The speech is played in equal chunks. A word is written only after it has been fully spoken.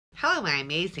Hello, my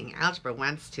amazing Algebra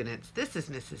 1 students. This is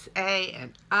Mrs. A,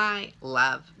 and I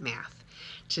love math.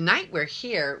 Tonight we're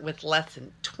here with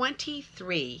lesson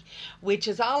 23, which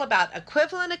is all about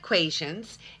equivalent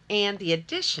equations and the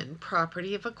addition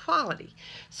property of equality.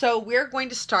 So we're going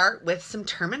to start with some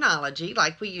terminology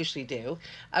like we usually do.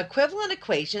 Equivalent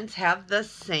equations have the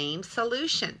same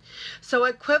solution. So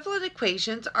equivalent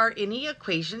equations are any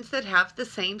equations that have the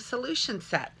same solution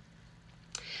set.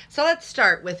 So let's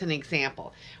start with an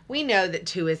example. We know that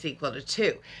 2 is equal to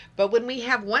 2, but when we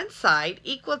have one side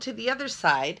equal to the other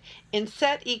side and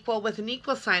set equal with an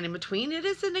equal sign in between, it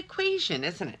is an equation,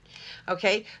 isn't it?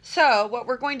 Okay, so what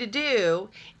we're going to do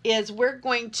is we're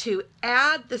going to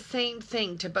add the same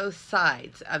thing to both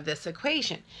sides of this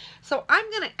equation. So I'm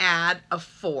going to add a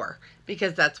 4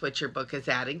 because that's what your book is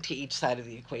adding to each side of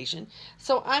the equation.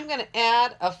 So I'm going to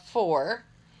add a 4,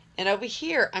 and over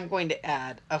here I'm going to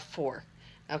add a 4.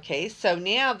 Okay, so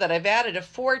now that I've added a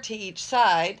 4 to each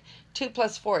side, 2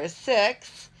 plus 4 is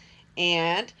 6,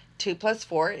 and 2 plus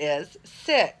 4 is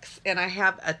 6. And I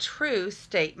have a true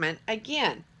statement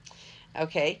again.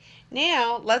 Okay,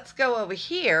 now let's go over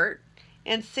here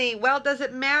and see, well, does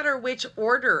it matter which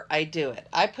order I do it?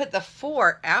 I put the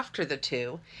 4 after the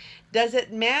 2. Does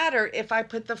it matter if I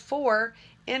put the 4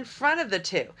 in front of the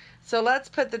 2? So let's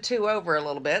put the 2 over a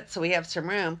little bit so we have some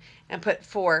room and put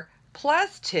 4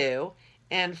 plus 2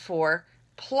 and 4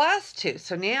 plus 2.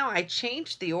 So now I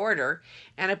changed the order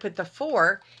and I put the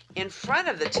 4 in front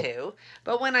of the 2.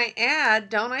 But when I add,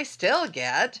 don't I still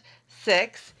get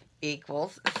 6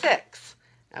 equals 6?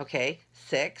 Okay,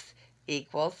 6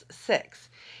 equals 6.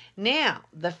 Now,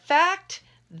 the fact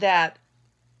that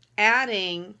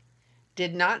adding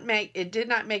did not make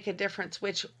a difference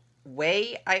which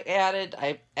way I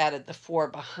added the 4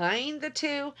 behind the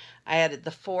 2, I added the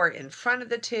 4 in front of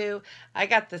the 2, I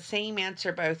got the same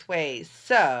answer both ways.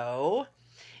 So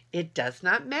it does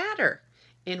not matter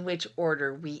in which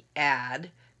order we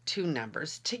add two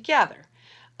numbers together.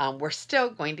 We're still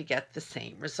going to get the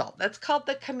same result. That's called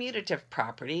the commutative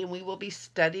property, and we will be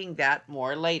studying that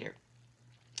more later.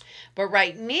 But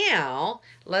right now,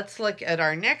 let's look at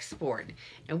our next board,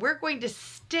 and we're going to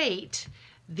state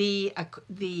the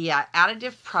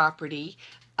additive property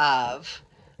of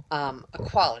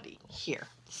equality here.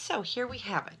 So here we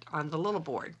have it on the little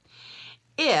board.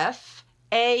 If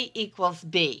A equals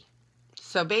B,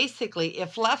 so basically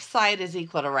if left side is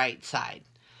equal to right side,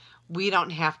 we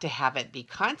don't have to have it be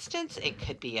constants. It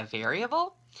could be a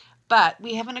variable, but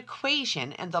we have an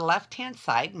equation and the left-hand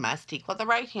side must equal the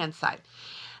right-hand side.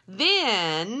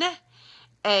 Then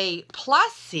A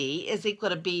plus C is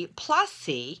equal to B plus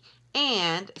C,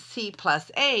 and C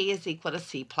plus A is equal to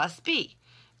C plus B.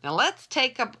 Now let's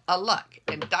take a look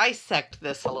and dissect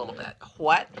this a little bit.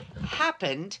 What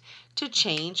happened to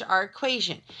change our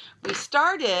equation? We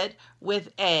started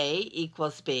with A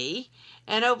equals B,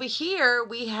 and over here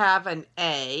we have an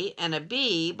A and a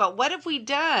B, but what have we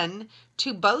done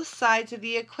to both sides of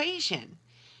the equation?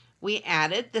 We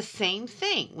added the same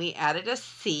thing. We added a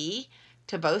C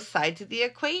to both sides of the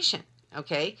equation.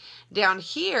 Okay, down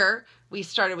here we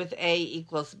started with A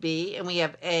equals B and we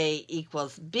have A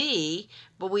equals B,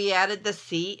 but we added the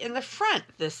C in the front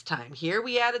this time. Here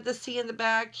we added the C in the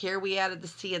back, here we added the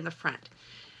C in the front.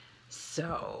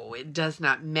 So it does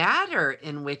not matter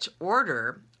in which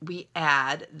order we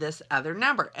add this other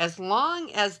number, as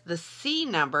long as the C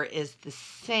number is the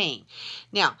same.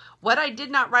 Now, what I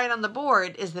did not write on the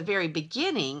board is the very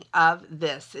beginning of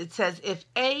this. It says if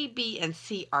A, B, and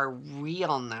C are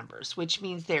real numbers, which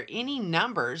means they're any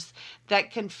numbers that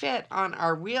can fit on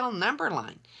our real number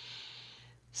line.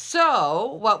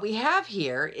 So what we have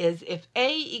here is if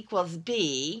A equals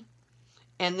B,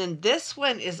 and then this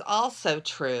one is also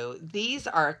true. These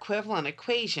are equivalent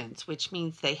equations, which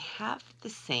means they have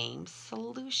the same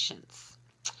solutions.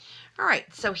 All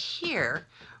right, so here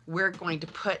we're going to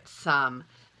put some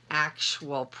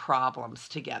actual problems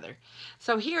together.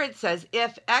 So here it says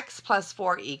if x plus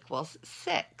 4 equals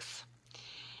 6.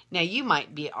 Now you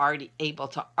might be able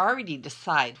to already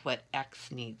decide what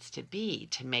x needs to be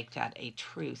to make that a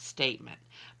true statement.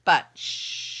 But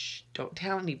shh. Don't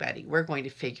tell anybody. We're going to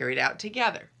figure it out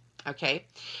together, okay?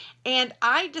 And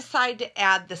I decide to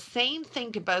add the same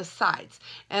thing to both sides.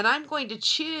 And I'm going to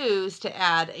choose to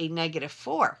add a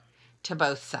 -4 to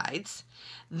both sides.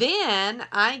 Then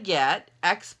I get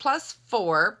x plus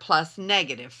 4 plus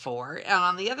 -4. And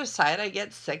on the other side, I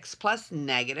get 6 plus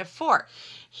 -4.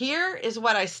 Here is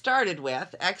what I started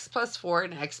with. X plus 4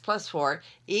 and x plus 4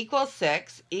 equals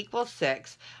 6 equals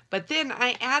 6. But then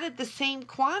I added the same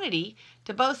quantity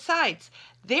to both sides.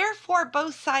 Therefore,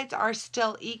 both sides are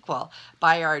still equal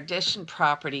by our addition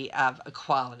property of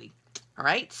equality. All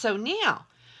right, so now,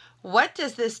 what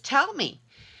does this tell me?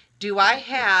 Do I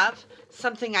have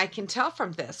something I can tell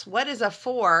from this? What is a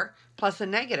 4 plus a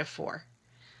negative 4?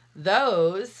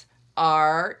 Those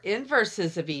are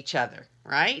inverses of each other,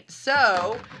 right?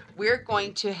 So we're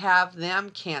going to have them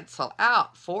cancel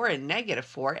out. 4 and negative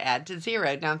 4 add to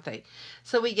 0, don't they?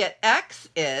 So we get x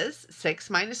is 6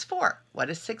 minus 4.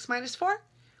 What is 6 minus 4?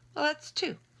 Well, that's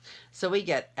 2. So we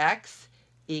get x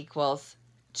equals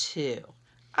 2.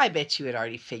 I bet you had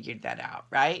already figured that out,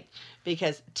 right?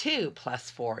 Because 2 plus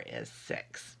 4 is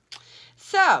 6.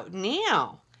 So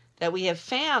now that we have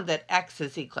found that x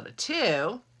is equal to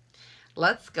 2,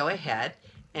 let's go ahead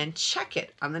and check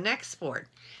it on the next board.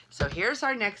 So here's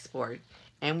our next board,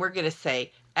 and we're going to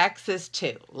say x is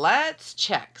 2. Let's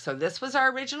check. So this was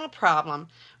our original problem.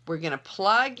 We're going to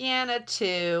plug in a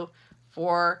 2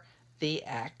 for the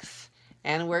x,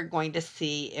 and we're going to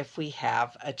see if we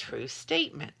have a true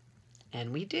statement.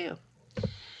 And we do.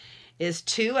 Is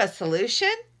 2 a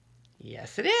solution?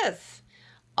 Yes, it is.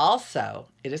 Also,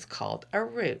 it is called a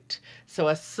root. So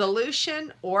a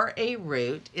solution or a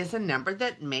root is a number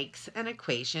that makes an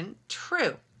equation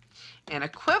true. And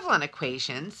equivalent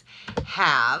equations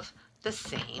have the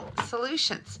same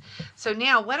solutions. So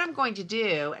now what I'm going to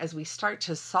do as we start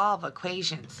to solve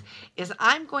equations is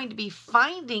I'm going to be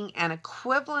finding an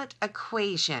equivalent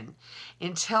equation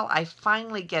until I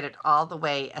finally get it all the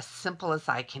way as simple as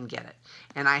I can get it.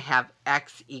 And I have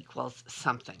x equals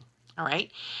something. All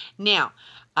right. Now,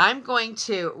 I'm going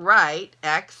to write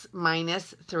x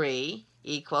minus 3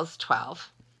 equals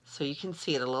 12. So you can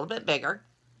see it a little bit bigger.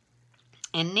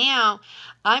 And now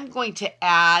I'm going to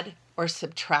add or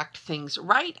subtract things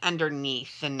right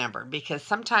underneath the number, because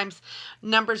sometimes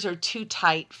numbers are too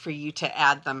tight for you to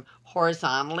add them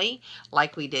horizontally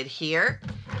like we did here.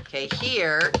 Okay,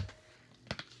 here,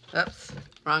 oops,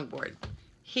 wrong board.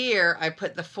 Here I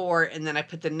put the 4 and then I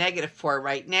put the negative 4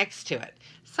 right next to it.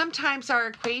 Sometimes our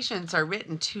equations are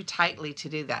written too tightly to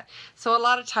do that. So a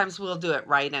lot of times we'll do it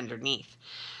right underneath.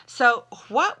 So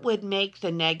what would make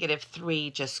the negative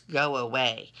 3 just go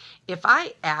away? If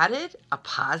I added a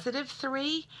positive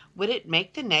 3, would it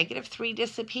make the negative 3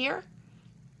 disappear?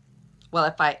 Well,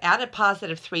 if I add a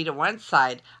positive 3 to one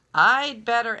side, I'd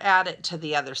better add it to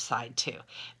the other side too,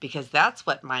 because that's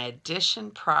what my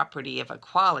addition property of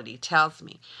equality tells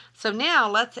me. So now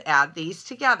let's add these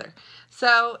together.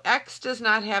 So x does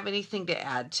not have anything to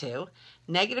add to.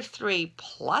 Negative 3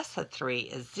 plus a 3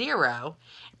 is 0,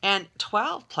 and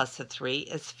 12 plus a 3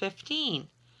 is 15.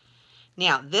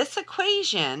 Now, this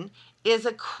equation is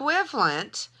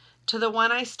equivalent to the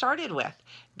one I started with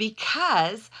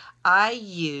because I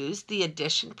used the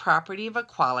addition property of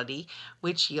equality,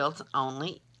 which yields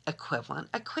only equivalent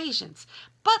equations.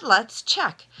 But let's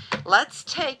check. Let's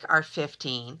take our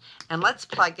 15 and let's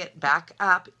plug it back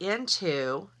up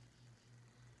into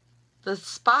the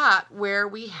spot where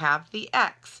we have the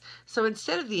x. So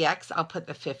instead of the x, I'll put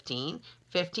the 15.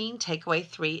 15 take away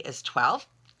 3 is 12.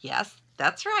 Yes,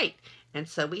 that's right. And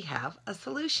so we have a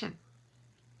solution.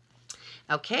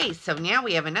 Okay, so now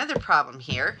we have another problem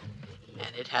here,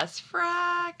 and it has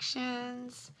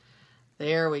fractions.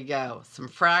 There we go, some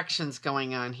fractions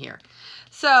going on here.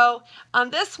 So on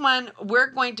this one,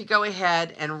 we're going to go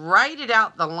ahead and write it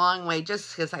out the long way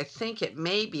just because I think it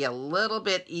may be a little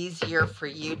bit easier for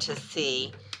you to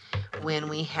see when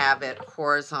we have it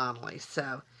horizontally.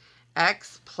 So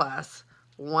x plus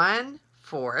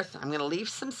 1/4, I'm going to leave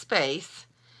some space,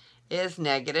 is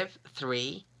negative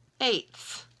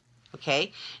 3/8.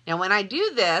 Okay, now when I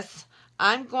do this,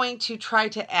 I'm going to try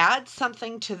to add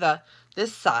something to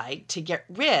this side to get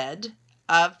rid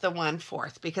of the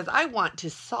 1/4 because I want to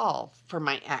solve for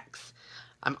my x.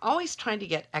 I'm always trying to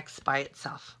get x by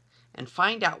itself and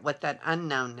find out what that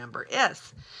unknown number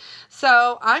is.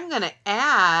 So I'm going to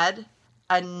add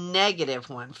a negative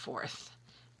 1/4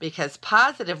 because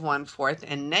positive 1/4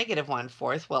 and negative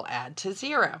 1/4 will add to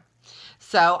 0.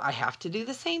 So I have to do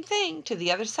the same thing to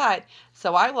the other side.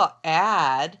 So I will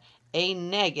add a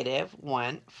negative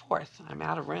 1/4. I'm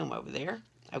out of room over there.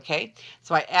 Okay,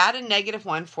 so I add a negative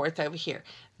 1/4 over here.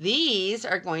 These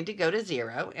are going to go to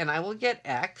 0, and I will get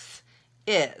x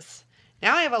is.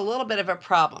 Now I have a little bit of a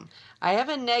problem. I have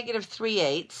a negative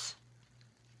 3/8,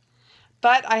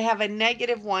 but I have a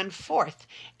negative 1/4,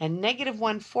 and negative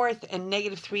 1/4 and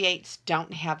negative 3/8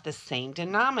 don't have the same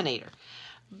denominator.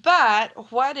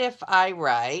 But what if I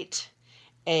write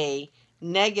a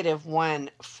negative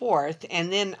 1/4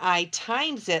 and then I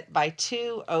times it by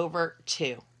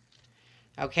 2/2?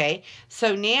 Okay,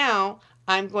 so now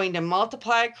I'm going to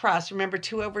multiply across. Remember,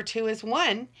 2/2 is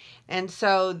 1, and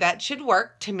so that should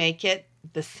work to make it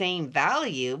the same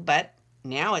value, but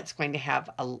now it's going to have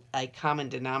a common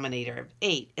denominator of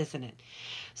 8, isn't it?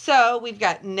 So we've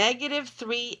got negative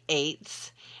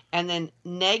 3/8 and then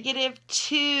negative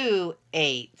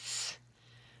 2/8.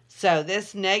 So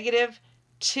this negative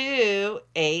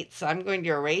 2/8, I'm going to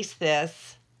erase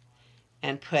this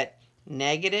and put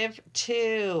negative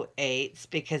 2/8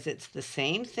 because it's the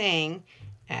same thing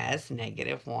as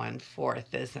negative 1/4,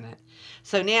 isn't it?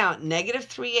 So now negative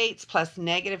 3/8 plus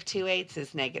negative 2/8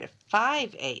 is negative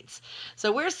 5/8.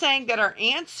 So we're saying that our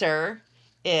answer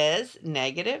is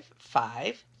negative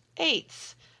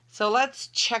 5/8. So let's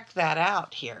check that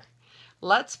out here.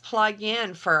 Let's plug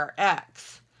in for our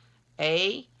x,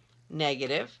 a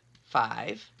negative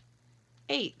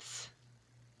 5/8.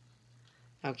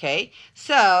 Okay,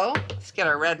 so let's get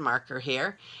our red marker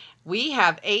here. We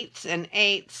have 8s and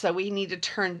 8s, so we need to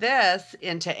turn this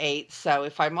into 8. So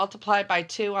if I multiply by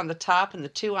 2 on the top and the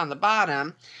 2 on the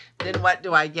bottom, then what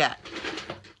do I get?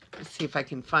 Let's see if I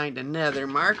can find another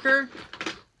marker.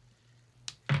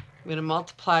 I'm going to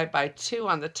multiply by 2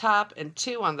 on the top and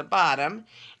 2 on the bottom,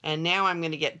 and now I'm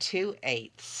going to get 2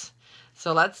 8s.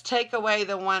 So let's take away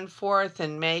the 1/4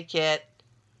 and make it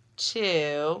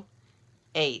 2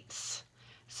 8s.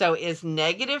 So is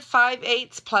negative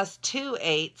 5/8 plus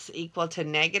 2/8 equal to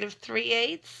negative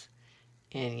 3/8?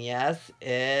 And yes,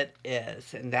 it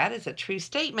is. And that is a true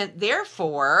statement.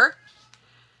 Therefore,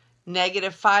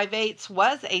 negative 5/8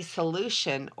 was a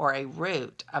solution or a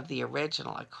root of the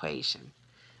original equation.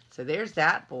 So there's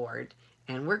that board.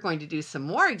 And we're going to do some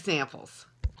more examples.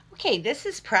 Okay, this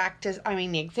is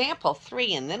example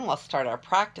 3, and then we'll start our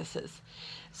practices.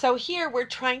 So here we're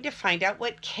trying to find out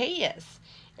what k is.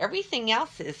 Everything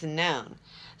else is known.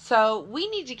 So we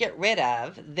need to get rid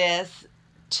of this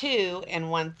 2 and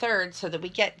 1/3 so that we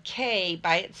get k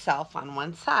by itself on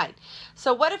one side.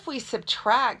 So what if we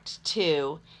subtract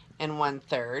 2 and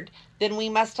 1/3? Then we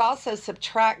must also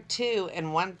subtract 2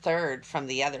 and 1/3 from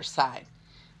the other side.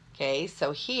 Okay,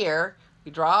 so here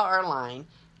we draw our line.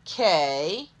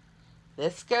 K,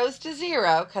 this goes to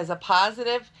 0 because a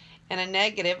positive and a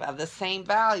negative of the same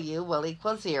value will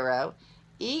equal 0.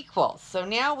 Equals. So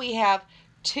now we have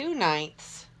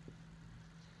 2/9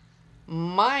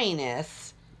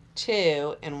 minus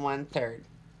 2 and 1/3.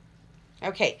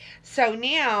 Okay, so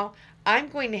now I'm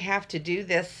going to have to do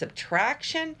this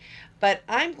subtraction, but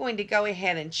I'm going to go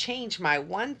ahead and change my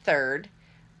 1/3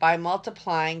 by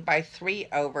multiplying by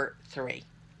 3/3.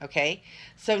 Okay,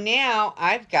 so now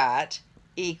I've got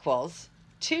equals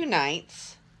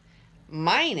 2/9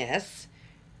 minus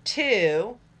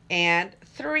 2 and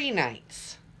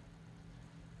 3/9.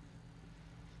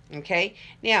 Okay,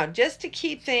 now just to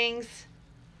keep things,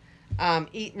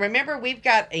 remember we've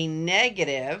got a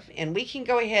negative, and we can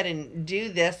go ahead and do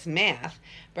this math,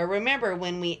 but remember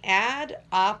when we add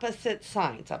opposite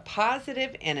signs, a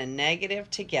positive and a negative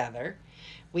together,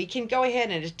 we can go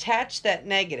ahead and attach that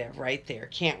negative right there,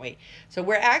 can't we? So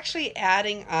we're actually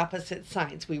adding opposite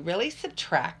signs. We really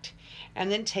subtract and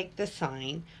then take the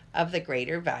sign of the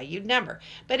greater valued number.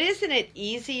 But isn't it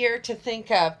easier to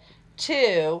think of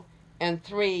 2 and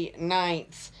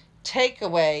 3/9 take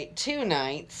away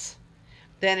 2/9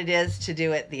 than it is to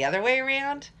do it the other way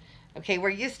around? Okay, we're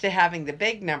used to having the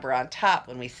big number on top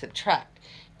when we subtract.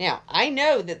 Now, I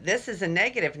know that this is a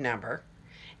negative number,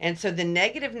 and so the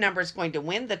negative number is going to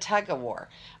win the tug-of-war.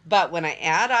 But when I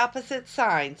add opposite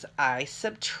signs, I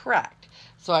subtract.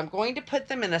 So I'm going to put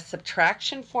them in a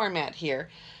subtraction format here.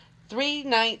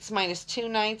 3/9 minus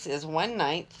 2/9 is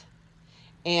 1/9,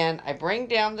 and I bring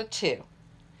down the 2.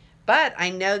 But I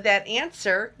know that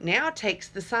answer now takes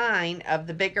the sign of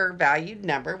the bigger valued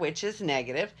number, which is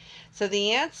negative. So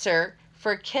the answer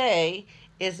for k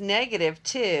is negative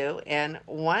 2 and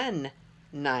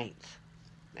 1/9.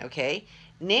 Okay,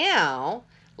 now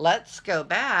let's go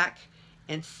back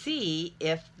and see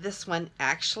if this one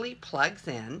actually plugs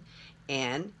in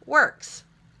and works.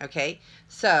 Okay,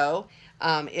 so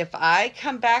if I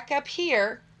come back up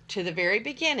here to the very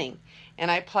beginning and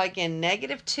I plug in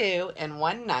negative 2 and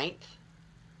 1/9,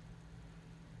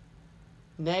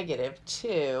 negative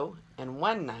 2 and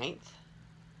 1/9,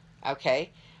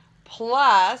 okay,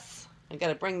 plus, I got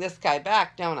to bring this guy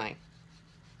back, don't I?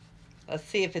 Let's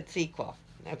see if it's equal,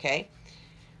 okay,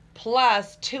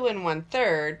 plus 2 and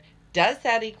 1/3, does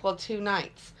that equal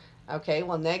 2/9? Okay,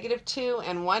 well, negative 2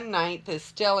 and 1/9 is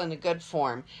still in a good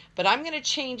form, but I'm going to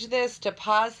change this to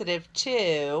positive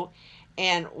 2,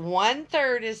 and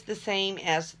 1/3 is the same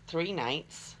as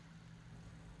 3/9.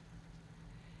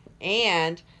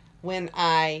 And when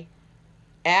I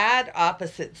add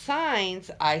opposite signs,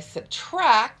 I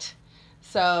subtract.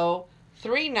 So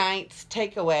 3/9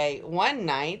 take away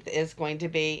 1/9 is going to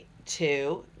be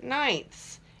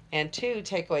 2/9. and 2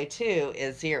 take away 2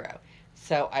 is 0.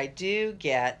 So I do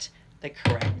get the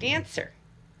correct answer.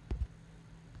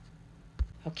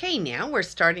 Okay, now we're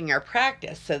starting our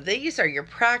practice. So these are your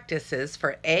practices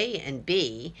for A and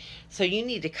B. So you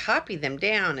need to copy them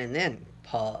down and then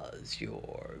pause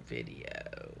your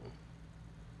video.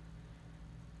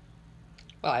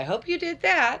 Well, I hope you did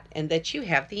that and that you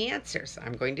have the answers.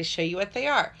 I'm going to show you what they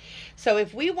are. So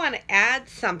if we want to add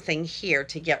something here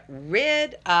to get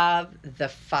rid of the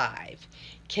 5,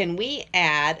 can we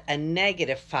add a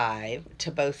 -5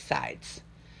 to both sides?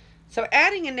 So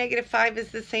adding a -5 is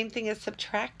the same thing as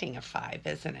subtracting a 5,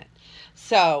 isn't it?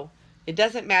 So it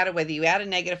doesn't matter whether you add a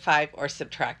 -5 or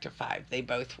subtract a 5. They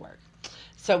both work.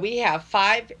 So we have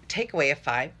 5, take away a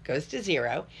 5, goes to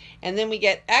 0. And then we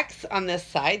get x on this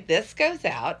side. This goes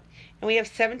out. And we have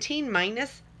 17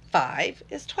 minus 5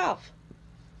 is 12.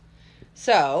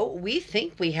 So we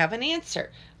think we have an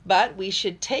answer. But we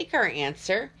should take our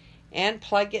answer and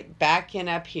plug it back in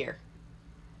up here.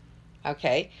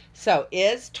 Okay, so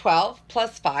is 12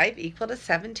 plus 5 equal to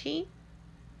 17?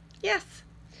 Yes.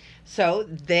 So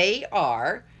they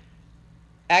are,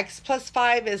 x plus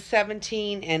 5 is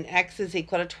 17 and x is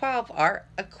equal to 12 are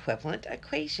equivalent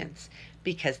equations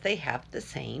because they have the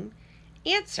same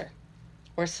answer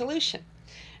or solution.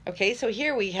 Okay, so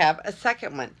here we have a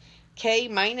second one. K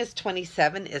minus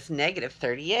 27 is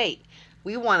 -38.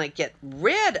 We want to get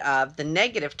rid of the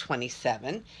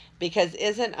 -27 because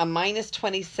isn't a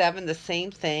 -27 the same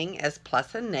thing as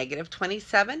plus a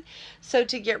 -27? So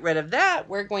to get rid of that,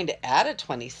 we're going to add a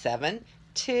 27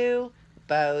 to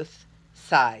both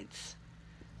sides.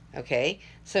 Okay,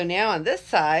 so now on this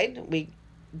side,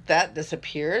 that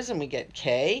disappears and we get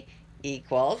K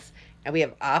equals, and we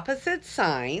have opposite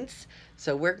signs.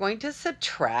 So we're going to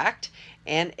subtract,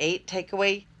 and 8 take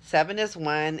away 7 is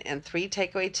 1, and 3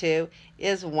 take away 2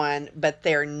 is 1, but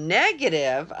they're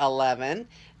 -11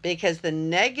 because the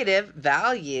negative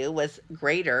value was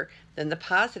greater than the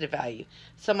positive value.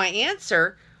 So my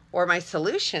answer or my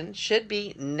solution should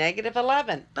be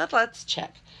 -11, but let's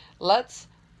check. Let's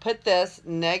put this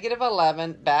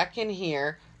 -11 back in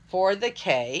here for the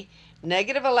K.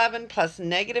 -11 plus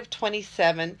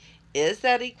 -27, is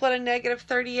that equal to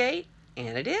 -38?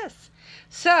 And it is.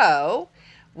 So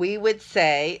we would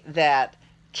say that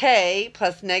K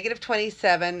plus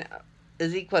 -27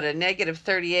 is equal to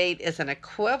 -38 is an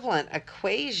equivalent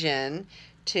equation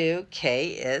to K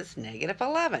is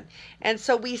 -11. And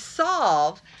so we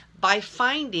solve by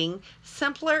finding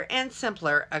simpler and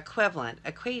simpler equivalent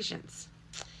equations.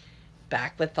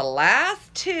 Back with the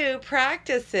last two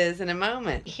practices in a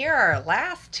moment. Here are our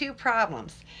last two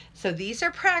problems. So these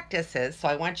are practices, so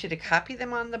I want you to copy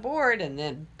them on the board and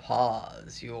then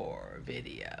pause your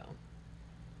video.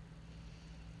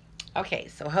 Okay,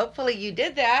 so hopefully you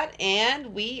did that,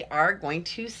 and we are going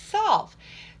to solve.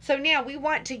 So now we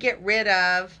want to get rid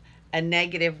of a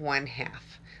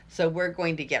 -1/2. So we're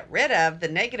going to get rid of the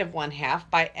 -1/2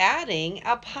 by adding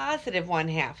a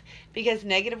 +1/2 because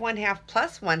 -1/2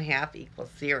 plus 1/2 equals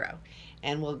 0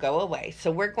 and will go away.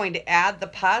 So we're going to add the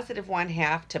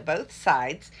 +1/2 to both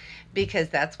sides because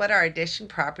that's what our addition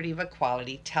property of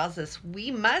equality tells us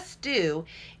we must do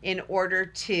in order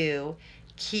to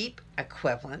keep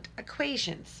equivalent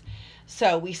equations.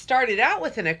 So we started out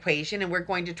with an equation, and we're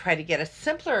going to try to get a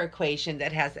simpler equation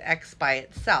that has x by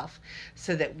itself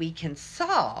so that we can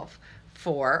solve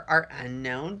for our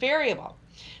unknown variable.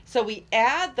 So we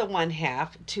add the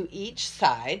 1/2 to each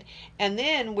side, and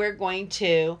then we're going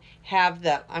to have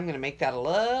I'm going to make that a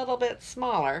little bit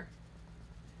smaller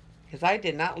because I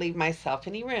did not leave myself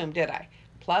any room, did I?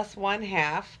 Plus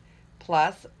 1/2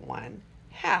 plus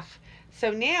 1/2.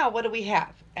 So now what do we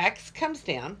have? X comes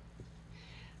down.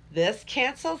 This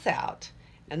cancels out.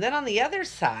 And then on the other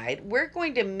side, we're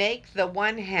going to make the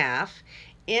 1/2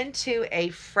 into a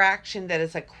fraction that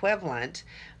is equivalent,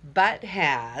 but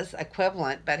has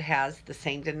the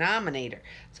same denominator.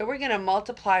 So we're going to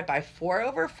multiply by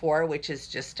 4/4, which is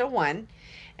just a 1.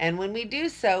 And when we do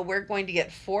so, we're going to get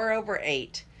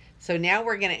 4/8. So now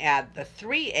we're going to add the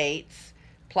 3/8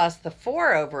 plus the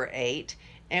 4/8,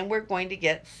 and we're going to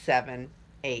get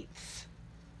 7/8.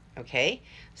 Okay,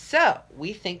 so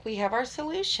we think we have our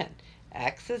solution.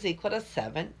 X is equal to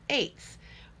 7/8.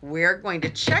 We're going to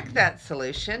check that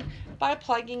solution by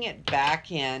plugging it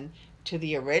back in to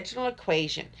the original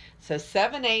equation. So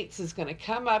 7/8 is going to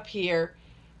come up here,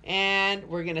 and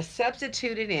we're going to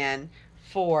substitute it in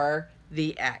for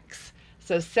the x.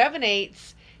 So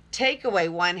 7/8 take away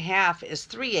 1/2 is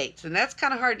 3/8, and that's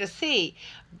kind of hard to see.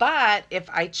 But if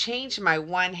I change my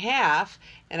 1/2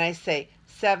 and I say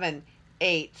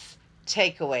 7/8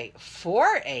 take away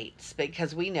 4/8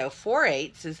 because we know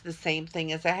 4/8 is the same thing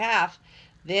as a half,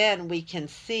 then we can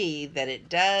see that it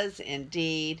does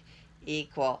indeed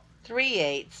equal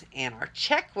 3/8, and our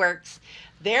check works.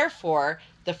 Therefore,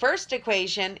 the first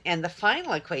equation and the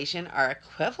final equation are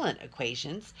equivalent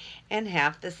equations and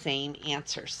have the same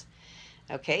answers.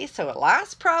 Okay, so a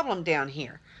last problem down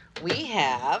here. We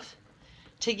have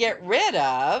to get rid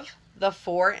of the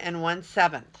 4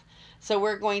 1/7. So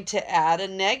we're going to add a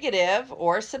negative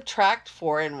or subtract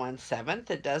 4 1/7.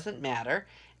 It doesn't matter.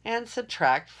 And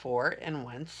subtract 4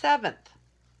 1/7.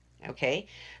 Okay,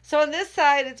 so on this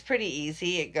side it's pretty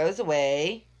easy. It goes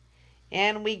away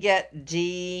and we get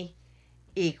D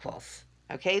equals.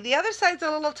 Okay, the other side's a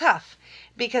little tough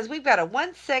because we've got a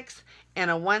 1/6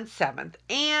 and a 1/7,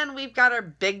 and we've got our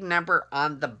big number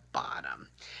on the bottom.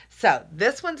 So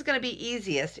this one's going to be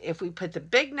easiest if we put the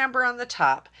big number on the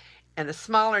top and the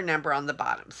smaller number on the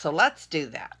bottom. So let's do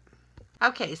that.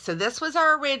 Okay, so this was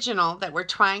our original that we're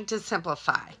trying to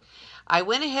simplify. I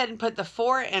went ahead and put the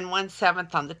 4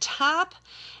 1/7 on the top,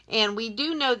 and we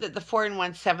do know that the 4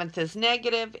 1/7 is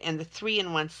negative and the 3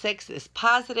 1/6 is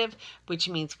positive, which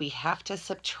means we have to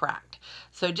subtract.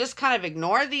 So just kind of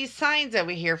ignore these signs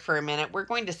over here for a minute. We're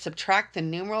going to subtract the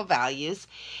numeral values,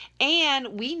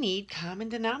 and we need common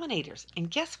denominators.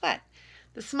 And guess what?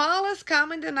 The smallest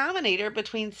common denominator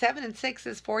between 7 and 6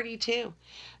 is 42.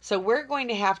 So we're going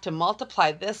to have to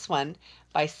multiply this one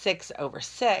by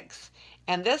 6/6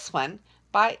 and this one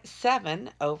by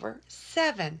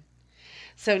 7/7.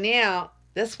 So now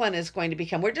this one is going to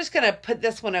become, we're just going to put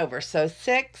this one over. So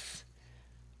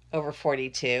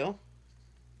 6/42.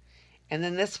 And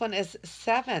then this one is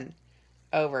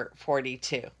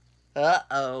 7/42.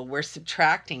 Uh-oh, we're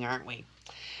subtracting, aren't we?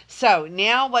 So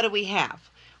now what do we have?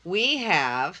 We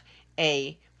have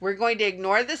we're going to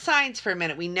ignore the signs for a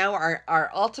minute. We know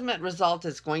our ultimate result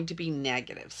is going to be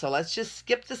negative. So let's just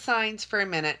skip the signs for a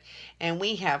minute. And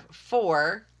we have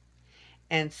 4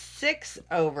 and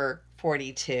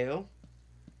 6/42.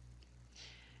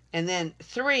 And then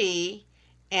 3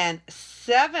 and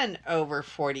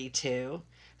 7/42.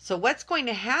 So what's going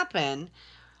to happen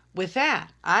with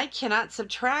that? I cannot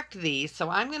subtract these. So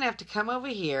I'm going to have to come over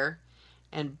here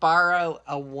and borrow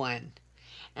a 1.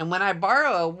 And when I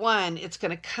borrow a 1, it's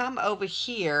going to come over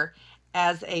here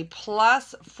as a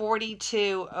plus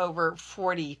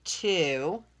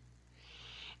 42/42.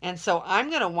 And so I'm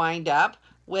going to wind up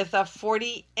with a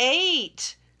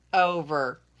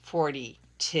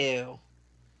 48/42.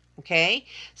 Okay,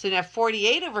 so now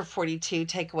 48/42,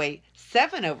 take away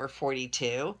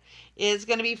 7/42, is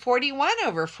going to be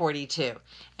 41/42.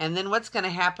 And then what's going to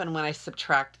happen when I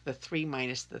subtract the 3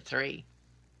 minus the 3?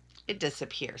 It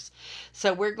disappears.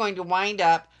 So we're going to wind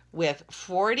up with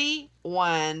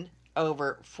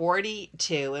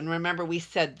 41/42. And remember, we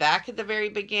said back at the very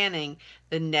beginning,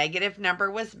 the negative number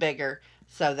was bigger.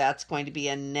 So that's going to be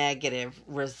a negative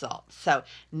result. So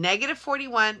negative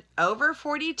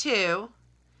 41/42.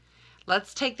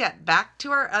 Let's take that back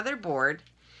to our other board.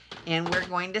 And we're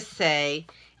going to say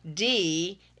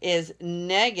D is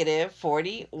negative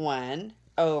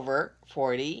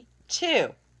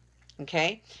 41/42.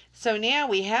 Okay, so now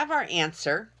we have our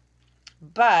answer,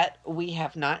 but we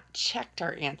have not checked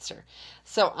our answer.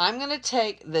 So I'm going to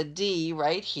take the D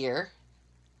right here,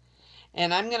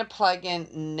 and I'm going to plug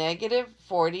in negative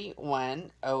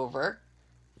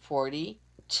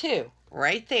 41/42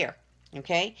 right there.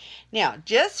 Okay, now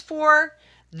just for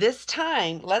this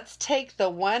time, let's take the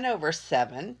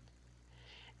 1/7,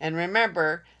 and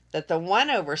remember that the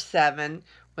 1/7,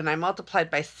 when I multiplied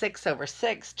by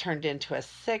 6/6, turned into a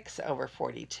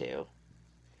 6/42.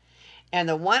 And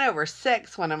the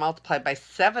 1/6, when I multiplied by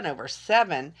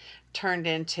 7/7, turned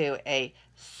into a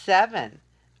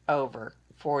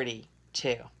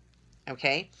 7/42.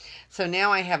 Okay, so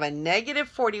now I have a negative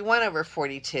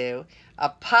 41/42, a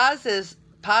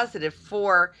positive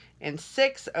 4 and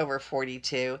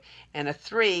 6/42, and a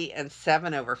 3 and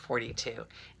 7/42.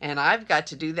 And I've got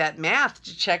to do that math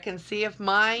to check and see if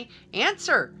my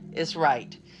answer is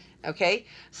right. Okay,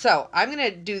 so I'm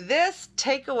going to do this,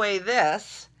 take away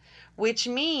this, which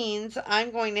means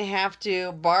I'm going to have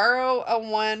to borrow a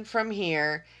 1 from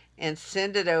here and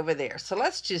send it over there. So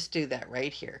let's just do that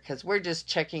right here because we're just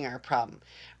checking our problem.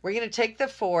 We're going to take the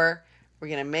 4, we're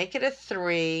going to make it a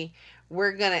 3,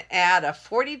 we're going to add a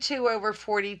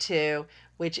 42/42,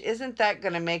 which isn't that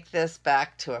going to make this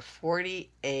back to a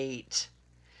 48.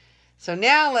 So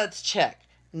now let's check.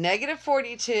 Negative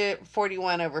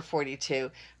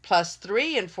 41/42 plus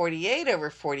 3 and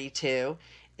 48/42.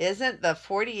 Isn't the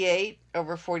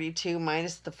 48/42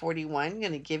 minus the 41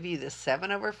 going to give you the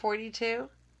 7/42?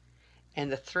 And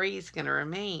the 3 is going to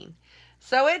remain.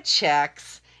 So it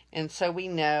checks, and so we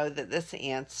know that this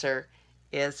answer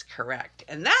is correct.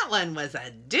 And that one was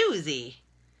a doozy.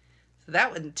 So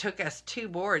that one took us 2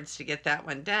 boards to get that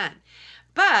one done.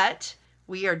 But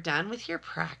we are done with your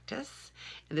practice.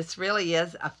 And this really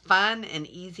is a fun and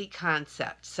easy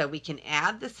concept. So we can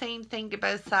add the same thing to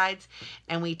both sides.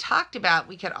 And we talked about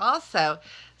we could also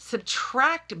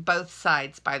subtract both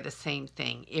sides by the same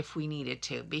thing if we needed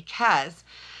to, because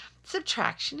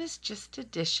subtraction is just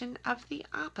addition of the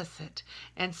opposite.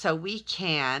 And so we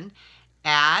can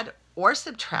add or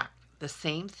subtract the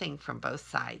same thing from both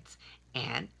sides.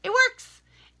 And it works.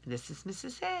 This is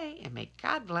Mrs. A, and may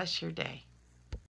God bless your day.